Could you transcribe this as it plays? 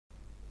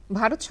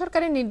ভারত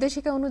সরকারের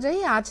নির্দেশিকা অনুযায়ী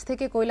আজ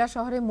থেকে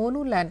কৈলাসহরে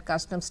মনু ল্যান্ড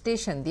কাস্টম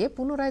স্টেশন দিয়ে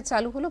পুনরায়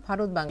চালু হলো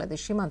ভারত বাংলাদেশ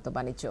সীমান্ত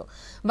বাণিজ্য।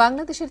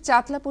 বাংলাদেশের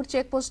চাতলাপুর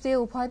চেকপোস্ট দিয়ে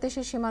উভয়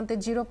দেশের সীমান্তে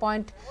 0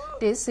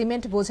 পয়েন্টে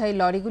সিমেন্ট বোঝাই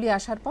লরিগুলি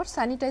আসার পর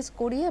স্যানিটাইজ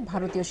করিয়ে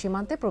ভারতীয়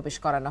সীমান্তে প্রবেশ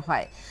করানো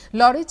হয়।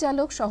 লরি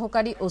চালক,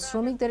 সহকারী ও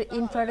শ্রমিকদের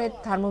ইনফ্রারেড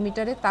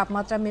থার্মোমিটারে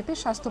তাপমাত্রা মেপে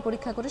স্বাস্থ্য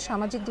পরীক্ষা করে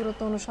সামাজিক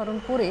দূরত্ব অনুসরণ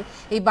করে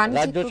এই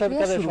বাণিজ্যিক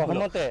প্রক্রিয়া শুরু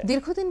হলো।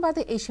 দীর্ঘদিন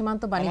বাদে এই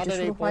সীমান্ত বাণিজ্য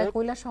শুরু হয়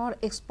কৈলাসহর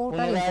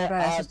এক্সপোর্টার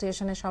ইম্পোর্টার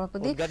অ্যাসোসিয়েশনের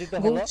সভাপতি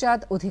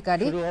চাঁদ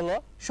অধিকারী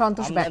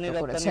সন্তোষ ব্যক্ত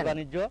করেছেন।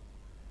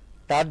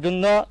 তার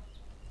জন্য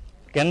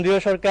কেন্দ্রীয়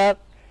সরকার,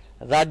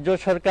 রাজ্য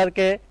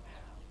সরকারকে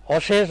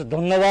অশেষ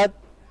ধন্যবাদ।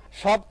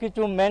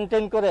 সবকিছু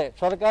মেনটেন করে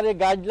সরকারি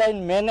গাইডলাইন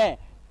মেনে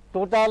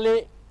টোটালি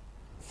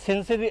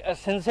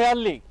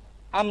সিনসিয়ারলি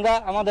আমরা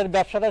আমাদের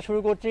ব্যবসাটা শুরু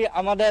করছি।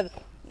 আমাদের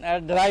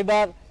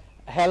ড্রাইভার,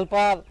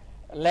 হেল্পার,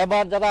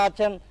 লেবার যারা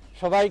আছেন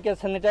সবাইকে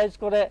স্যানিটাইজ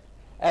করে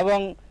এবং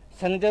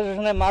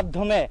স্যানিটাইজেশনের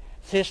মাধ্যমে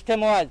সিস্টেম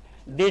ওয়াইজ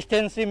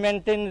ডিস্টেন্সি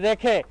মেনটেন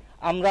রেখে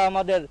আমরা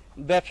আমাদের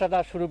ব্যবসাটা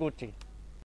শুরু করছি।